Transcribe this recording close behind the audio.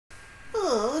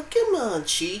on,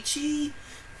 Chi-Chi.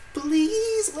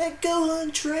 Please let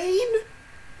Gohan train.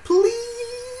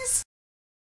 Please.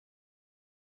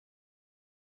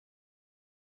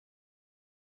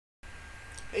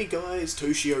 Hey guys,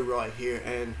 Toshio right here,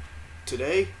 and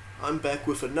today I'm back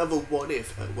with another What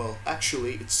If. Well,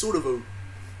 actually, it's sort of a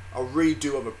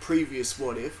redo of a previous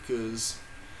What If, because,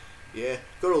 yeah,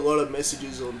 got a lot of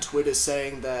messages on Twitter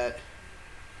saying that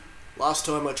last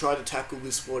time I tried to tackle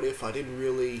this What If, I didn't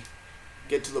really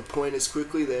get to the point as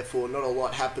quickly, therefore not a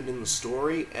lot happened in the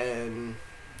story, and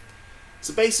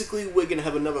so basically we're going to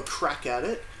have another crack at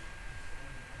it,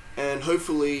 and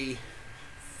hopefully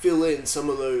fill in some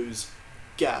of those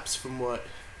gaps from what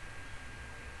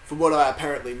I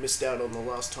apparently missed out on the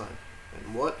last time.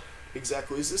 And what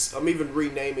exactly is this? I'm even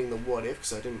renaming the What If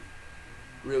because I didn't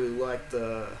really like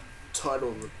the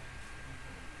title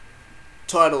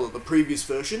of the previous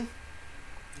version,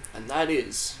 and that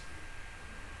is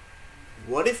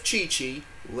What If Chi-Chi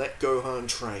Let Gohan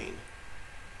Train?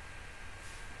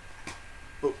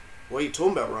 But what are you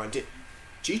talking about, Ryan? Did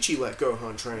Chi-Chi let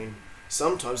Gohan train?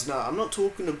 Sometimes. Nah, I'm not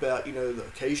talking about, you know, the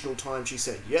occasional time she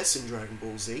said yes in Dragon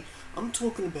Ball Z. I'm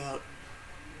talking about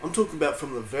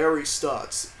from the very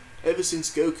start. Ever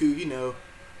since Goku, you know,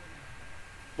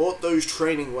 bought those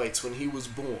training weights when he was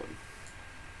born.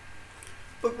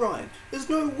 But Ryan, there's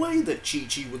no way that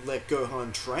Chi-Chi would let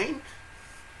Gohan train.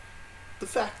 The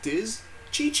fact is,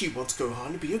 Chi-Chi wants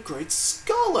Gohan to be a great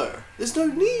scholar. There's no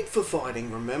need for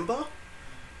fighting, remember?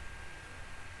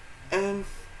 And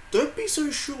don't be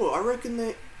so sure. I reckon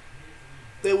that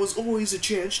there was always a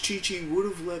chance Chi-Chi would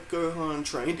have let Gohan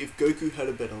train if Goku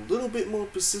had been a little bit more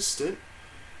persistent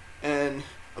and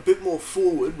a bit more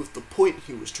forward with the point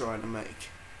he was trying to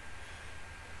make.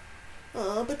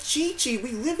 But Chi-Chi,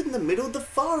 we live in the middle of the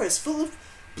forest full of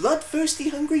bloodthirsty,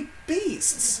 hungry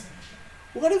beasts.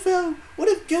 What if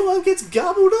Gohan gets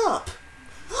gobbled up?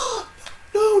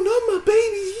 No, not my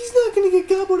baby. He's not gonna get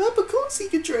gobbled up. Of course he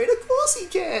can train. Of course he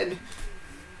can.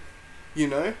 You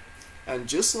know? And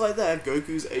just like that,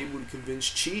 Goku's able to convince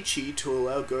Chi-Chi to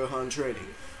allow Gohan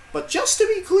training. But just to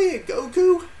be clear,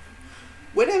 Goku,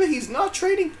 whenever he's not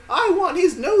training, I want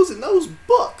his nose in those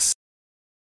books.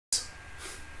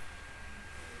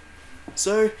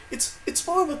 So, it's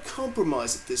more of a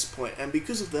compromise at this point, and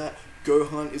because of that,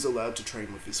 Gohan is allowed to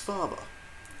train with his father,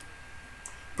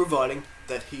 providing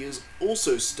that he is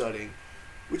also studying,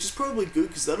 which is probably good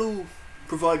because that'll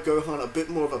provide Gohan a bit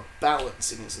more of a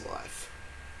balance in his life,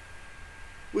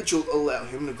 which will allow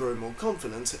him to grow more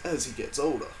confidence as he gets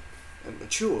older and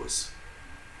matures.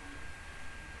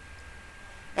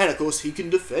 And of course he can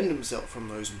defend himself from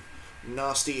those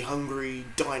nasty, hungry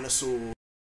dinosaurs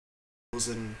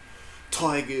and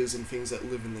tigers and things that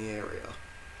live in the area.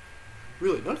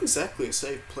 Really, not exactly a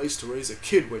safe place to raise a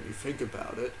kid when you think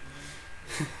about it.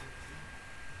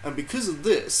 And because of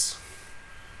this,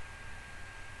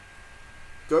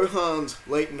 Gohan's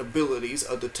latent abilities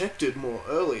are detected more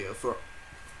earlier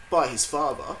by his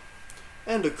father,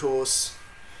 and of course,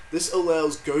 this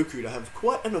allows Goku to have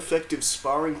quite an effective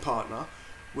sparring partner,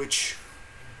 which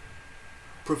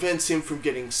prevents him from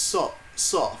getting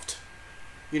soft,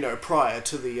 you know, prior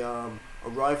to the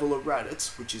arrival of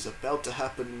Raditz, which is about to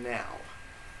happen now.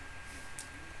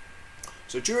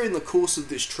 So during the course of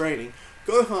this training,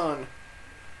 Gohan,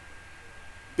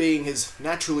 being as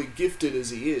naturally gifted as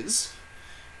he is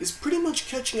pretty much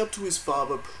catching up to his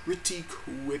father pretty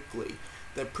quickly.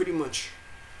 They're pretty much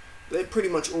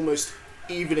almost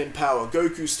even in power.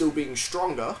 Goku's still being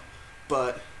stronger,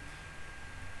 but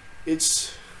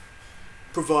it's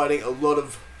providing a lot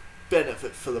of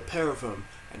benefit for the pair of them.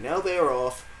 And now they are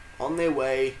off on their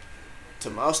way to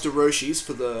Master Roshi's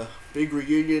for the big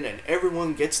reunion, and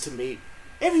everyone gets to meet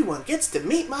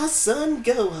my son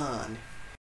Gohan.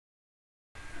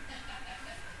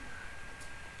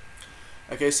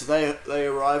 Okay, so they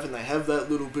arrive and they have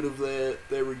that little bit of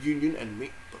their reunion, and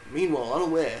but meanwhile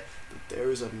unaware that there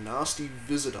is a nasty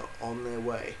visitor on their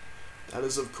way. That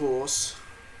is, of course,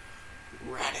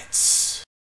 Raditz,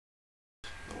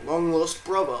 the long-lost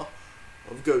brother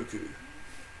of Goku.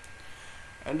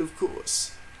 And of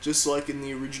course, just like in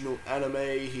the original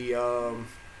anime, he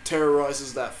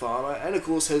terrorizes that farmer, and of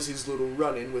course has his little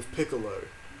run-in with Piccolo.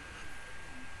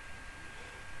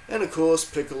 And of course,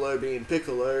 Piccolo being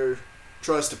Piccolo,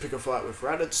 tries to pick a fight with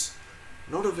Raditz.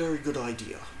 Not a very good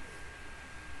idea.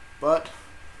 But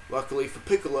luckily for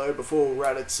Piccolo, before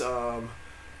Raditz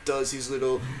does his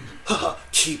little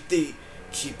keep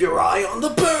your eye on the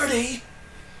birdie,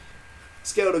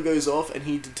 Scouter goes off and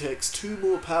he detects 2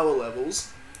 more power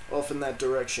levels off in that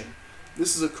direction.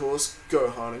 This is of course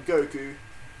Gohan and Goku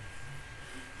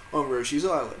on Roshi's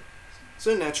Island.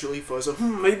 So naturally, Fai's like,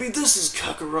 maybe this is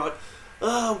Kakarot.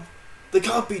 There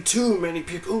can't be too many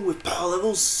people with power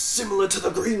levels similar to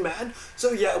the Green Man.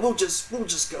 So yeah, we'll just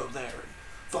go there and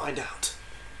find out.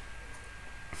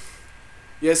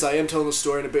 Yes, I am telling the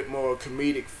story in a bit more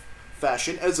comedic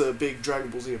fashion, as a big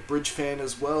Dragon Ball Z Abridged fan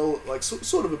as well, like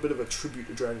sort of a bit of a tribute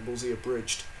to Dragon Ball Z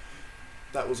Abridged.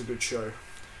 That was a good show.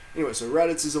 Anyway, so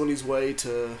Raditz is on his way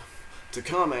to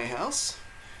Kame House.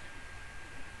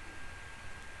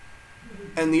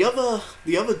 And the other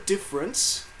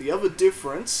difference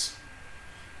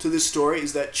to this story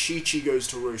is that Chi-Chi goes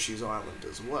to Roshi's Island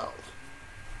as well.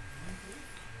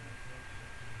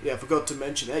 Yeah, I forgot to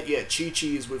mention that. Yeah, Chi-Chi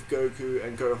is with Goku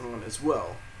and Gohan as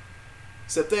well.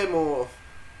 Except they're more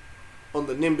on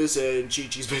the Nimbus, and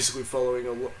Chi-Chi's basically following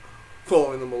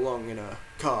them along in a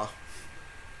car.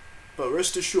 But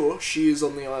rest assured, she is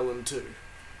on the island too.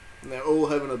 And they're all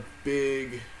having a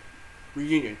big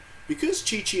reunion. Because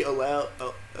Chi-Chi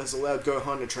has allowed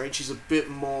Gohan to train, she's a bit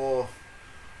more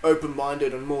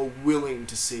open-minded and more willing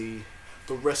to see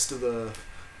the rest of the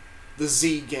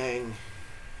Z gang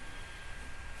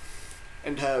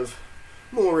and have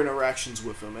more interactions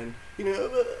with them, and you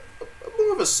know,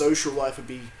 more of a social life would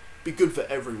be good for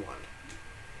everyone.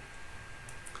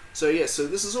 So yeah, so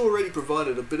this has already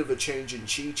provided a bit of a change in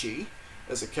Chi-Chi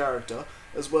as a character,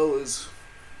 as well as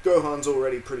Gohan's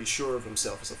already pretty sure of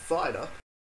himself as a fighter.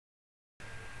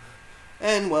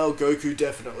 And well, Goku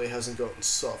definitely hasn't gotten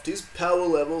soft. His power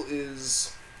level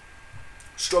is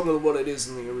stronger than what it is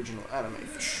in the original anime,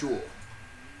 for sure.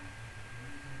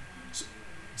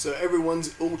 So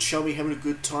everyone's all chummy, having a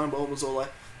good time. Bulma was all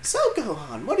like, "So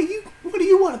Gohan, what do you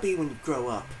want to be when you grow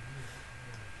up?"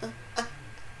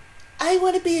 I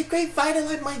want to be a great fighter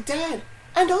like my dad,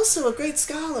 and also a great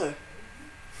scholar.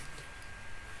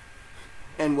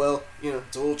 And well, you know,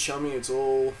 it's all chummy, it's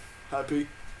all happy.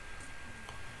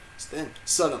 So then,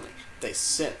 suddenly, they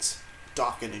sense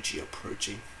dark energy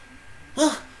approaching.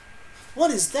 Huh?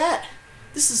 What is that?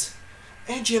 This is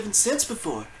energy I haven't sensed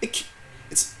before.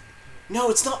 No,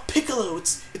 it's not Piccolo.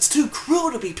 It's too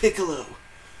cruel to be Piccolo.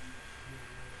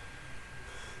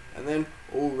 And then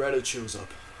all Raditz shows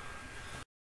up.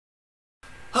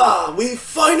 Ah, we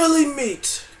finally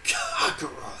meet,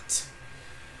 Kakarot.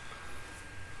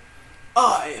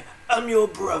 I am your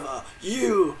brother.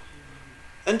 You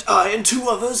and I and two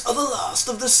others are the last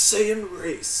of the Saiyan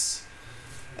race.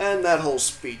 And that whole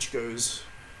speech goes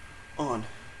on.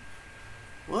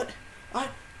 What?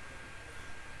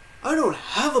 I don't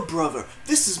have a brother.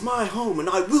 This is my home and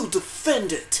I will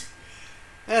defend it.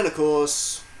 And of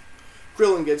course,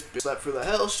 Krillin gets slapped through the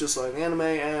house just like in the anime,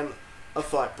 and a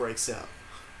fight breaks out.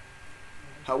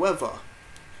 However,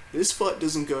 this fight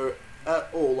doesn't go at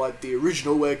all like the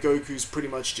original, where Goku's pretty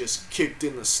much just kicked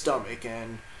in the stomach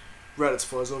and Raditz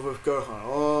flies off with Gohan.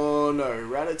 Oh no,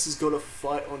 Raditz has got a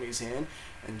fight on his hand,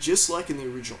 and just like in the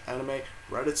original anime,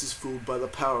 Raditz is fooled by the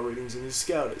power readings in his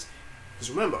scouters. Because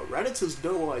remember, Raditz has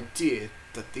no idea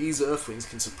that these Earthlings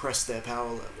can suppress their power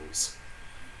levels.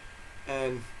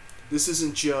 And this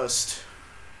isn't just...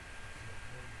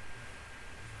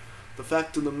 The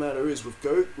fact of the matter is, with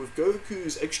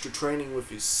Goku's extra training with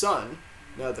his son,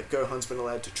 now that Gohan's been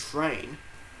allowed to train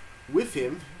with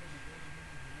him,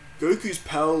 Goku's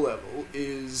power level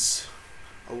is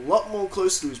a lot more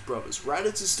close to his brother's.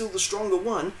 Raditz is still the stronger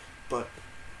one, but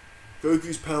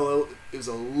Goku's power level is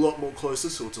a lot more closer,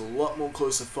 so it's a lot more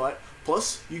closer fight.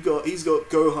 Plus, he's got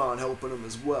Gohan helping him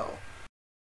as well,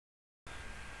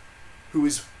 who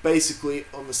is basically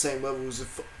on the same level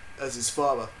as his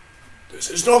father. This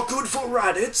is not good for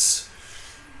Raditz.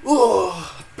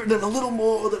 Oh, I've been in a little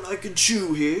more than I can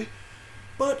chew here.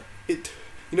 But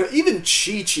even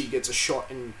Chi-Chi gets a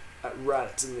shot at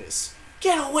Raditz in this.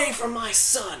 Get away from my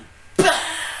son! Bam!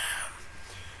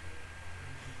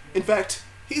 In fact,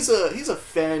 here's a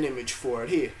fan image for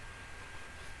it here.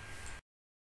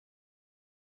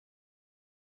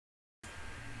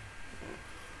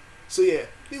 So yeah,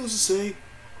 needless to say,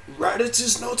 Raditz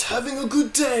is not having a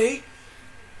good day.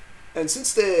 And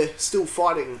since they're still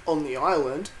fighting on the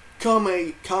island,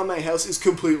 Kame House is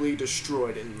completely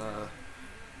destroyed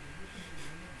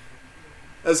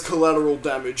as collateral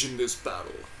damage in this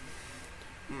battle.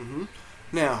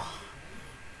 Now,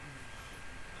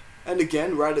 and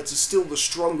again, Raditz is still the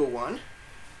stronger one,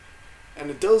 and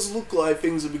it does look like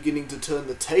things are beginning to turn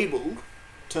the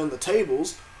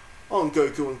tables on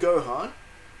Goku and Gohan,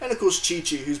 and of course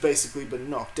Chi-Chi, who's basically been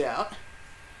knocked out.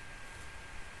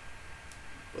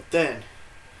 But then,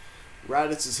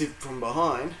 Raditz is hit from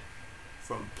behind,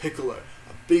 from Piccolo.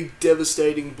 A big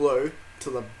devastating blow to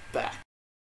the back.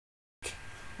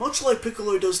 Much like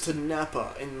Piccolo does to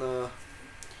Nappa in the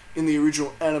in the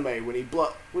original anime when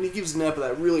he gives Nappa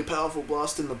that really powerful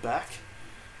blast in the back.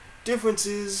 Difference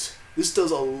is, this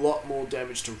does a lot more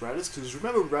damage to Raditz, because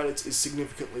remember Raditz is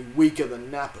significantly weaker than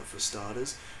Nappa for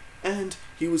starters, and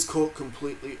he was caught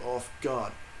completely off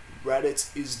guard.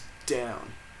 Raditz is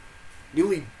down.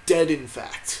 Nearly dead, in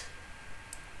fact.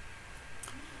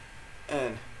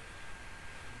 And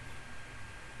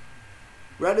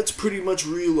Raditz pretty much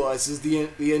realizes the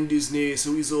end is near,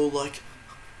 so he's all like,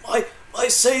 My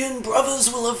Saiyan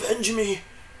brothers will avenge me.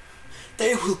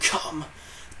 They will come.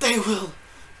 They will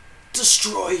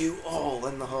destroy you all.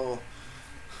 And the whole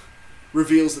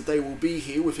reveals that they will be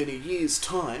here within a year's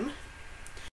time.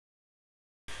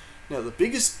 Now, the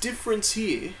biggest difference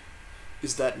here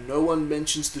is that no one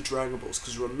mentions the Dragon Balls,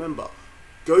 because remember,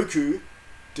 Goku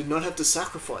did not have to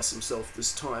sacrifice himself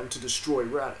this time to destroy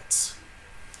Raditz.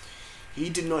 He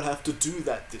did not have to do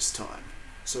that this time.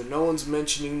 So no one's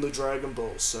mentioning the Dragon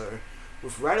Balls. So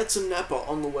with Raditz and Nappa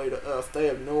on the way to Earth, they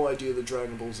have no idea the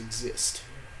Dragon Balls exist.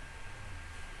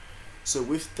 So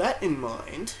with that in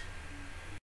mind,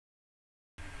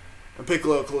 and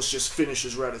Piccolo of course just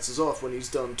finishes Raditz's off when he's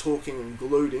done talking and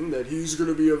gloating that he's going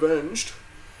to be avenged.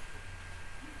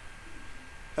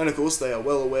 And of course they are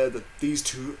well aware that these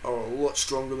two are a lot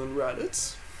stronger than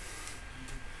Raditz.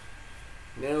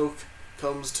 Now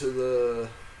comes to the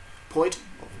point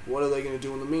of what are they going to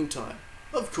do in the meantime.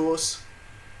 Of course,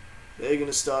 they're going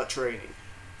to start training.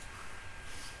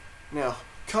 Now,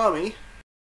 Kami,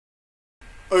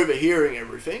 overhearing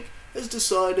everything, has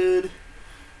decided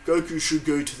Goku should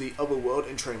go to the other world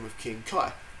and train with King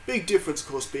Kai. Big difference, of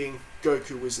course, being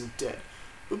Goku isn't dead.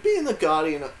 But being the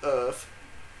Guardian of Earth,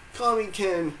 Kami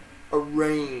can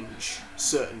arrange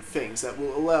certain things that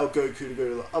will allow Goku to go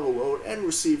to the other world and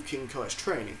receive King Kai's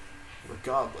training,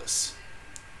 regardless.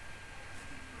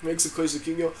 Makes the closer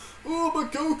King go, oh,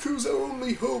 but Goku's our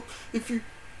only hope. If you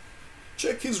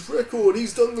check his record,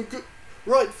 he's done the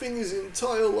right thing his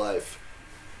entire life.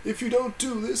 If you don't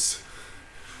do this,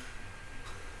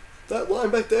 that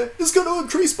line back there is going to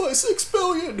increase by 6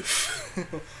 billion.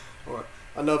 Alright,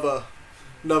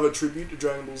 another tribute to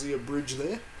Dragon Ball Z abridged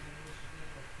there.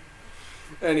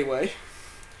 Anyway,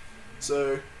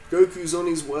 so Goku's on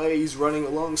his way, he's running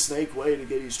along Snake Way to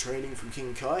get his training from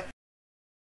King Kai.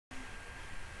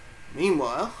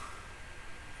 Meanwhile,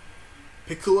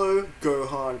 Piccolo,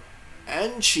 Gohan,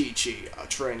 and Chi-Chi are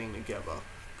training together.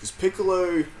 Because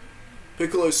Piccolo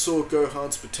saw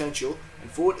Gohan's potential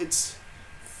and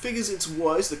figures it's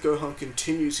wise that Gohan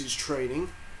continues his training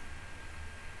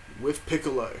with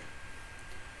Piccolo.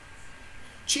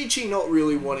 Chi-Chi, not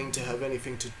really wanting to have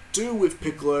anything to do with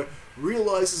Piccolo,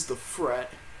 realizes the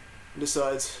threat and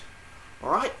decides,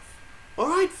 Alright,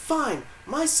 fine,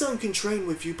 my son can train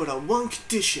with you, but on one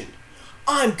condition.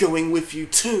 I'm going with you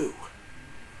too.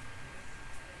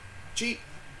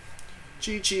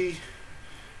 Chi-Chi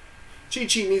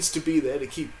needs to be there to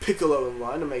keep Piccolo in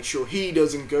line to make sure he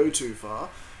doesn't go too far.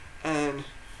 And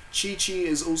Chi-Chi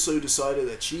has also decided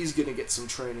that she's going to get some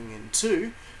training in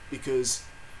too, because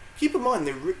keep in mind,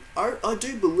 I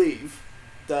do believe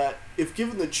that if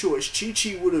given the choice,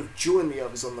 Chi-Chi would have joined the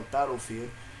others on the battlefield,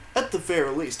 at the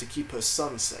very least to keep her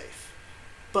son safe.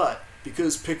 But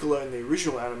because Piccolo in the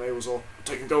original anime was all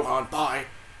taking Gohan, bye,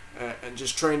 and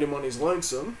just trained him on his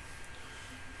lonesome,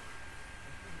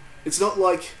 it's not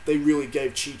like they really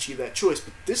gave Chi-Chi that choice.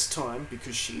 But this time,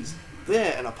 because she's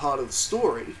there and a part of the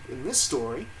story, in this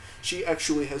story, she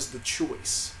actually has the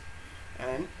choice.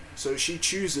 And so she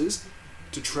chooses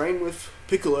to train with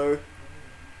Piccolo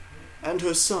and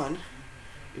her son,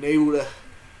 and able to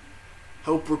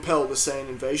help repel the Saiyan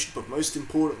invasion, but most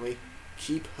importantly,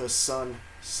 keep her son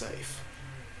safe.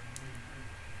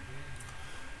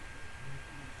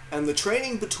 And the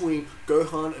training between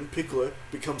Gohan and Piccolo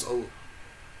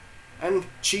and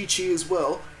Chi-Chi as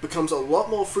well, becomes a lot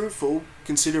more fruitful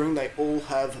considering they all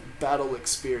have battle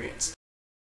experience.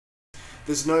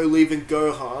 There's no leaving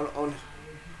Gohan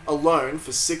alone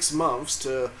for 6 months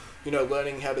to,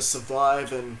 learning how to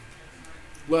survive and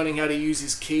learning how to use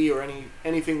his ki or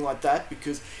anything like that,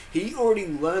 because he already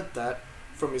learnt that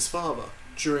from his father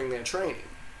during their training.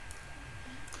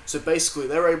 So basically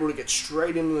they're able to get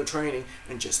straight into the training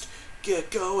and just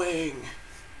get going.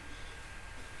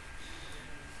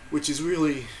 Which is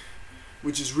really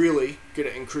going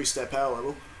to increase their power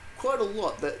level quite a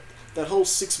lot. That whole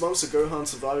 6 months of Gohan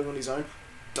surviving on his own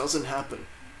doesn't happen.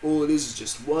 All it is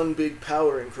just one big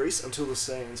power increase until the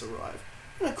Saiyans arrive.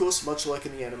 And of course, much like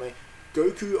in the anime,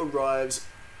 Goku arrives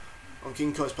on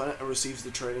King Kai's planet and receives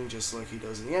the training just like he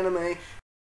does in the anime.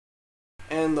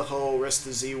 And the whole rest of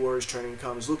the Z-Warriors training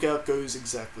Kami's Lookout goes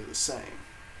exactly the same.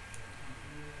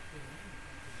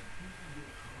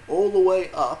 all the way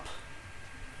up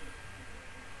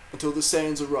until the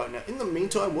Saiyans are right. Now, in the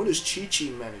meantime, what does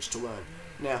Chi-Chi manage to learn?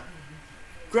 Now,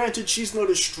 granted, she's not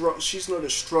as strong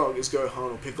as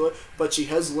Gohan or Piccolo, but she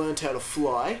has learned how to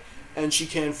fly, and she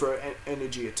can throw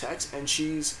energy attacks, and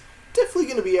she's definitely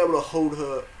going to be able to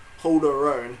hold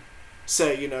her own,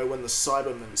 say, you know, when the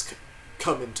Cybermen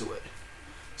come into it.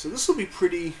 So this will be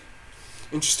pretty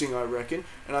interesting, I reckon,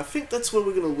 and I think that's where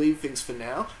we're going to leave things for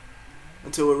now,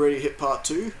 until we're ready to hit part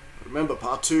 2. Remember,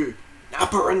 part 2,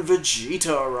 Nappa and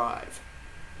Vegeta arrive.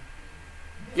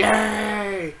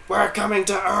 Yay! We're coming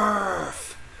to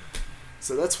Earth!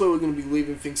 So that's where we're going to be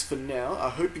leaving things for now. I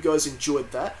hope you guys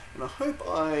enjoyed that, and I hope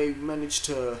I managed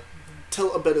to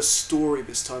tell a better story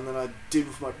this time than I did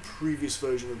with my previous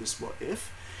version of this What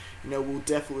If. You know, we'll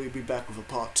definitely be back with a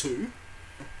part 2.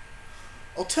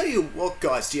 I'll tell you what,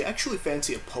 guys, do you actually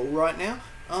fancy a poll right now?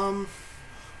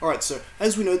 Alright, so,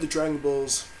 as we know, the Dragon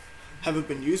Balls haven't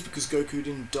been used because Goku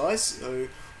didn't die, so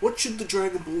what should the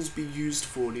Dragon Balls be used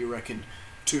for, do you reckon?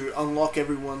 To unlock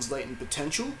everyone's latent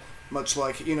potential? Much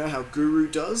like, you know, how Guru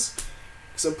does?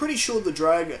 Because I'm pretty sure the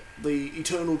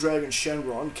Eternal Dragon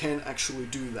Shenron can actually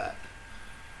do that.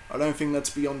 I don't think that's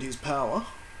beyond his power.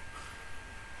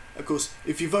 Of course,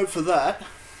 if you vote for that,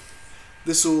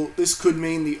 this could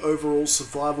mean the overall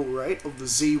survival rate of the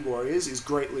Z Warriors is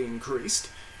greatly increased.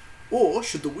 Or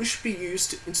should the wish be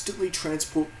used to instantly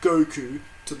transport Goku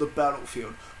to the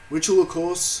battlefield, which will of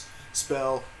course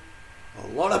spell a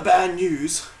lot of bad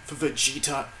news for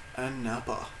Vegeta and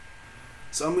Nappa.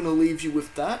 So I'm going to leave you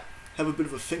with that. Have a bit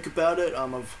of a think about it.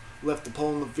 I've left the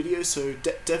poll in the video, so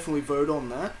definitely vote on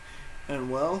that. And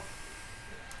well,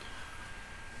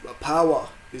 the power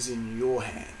is in your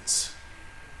hands.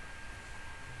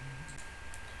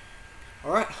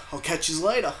 Alright, I'll catch you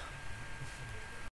later.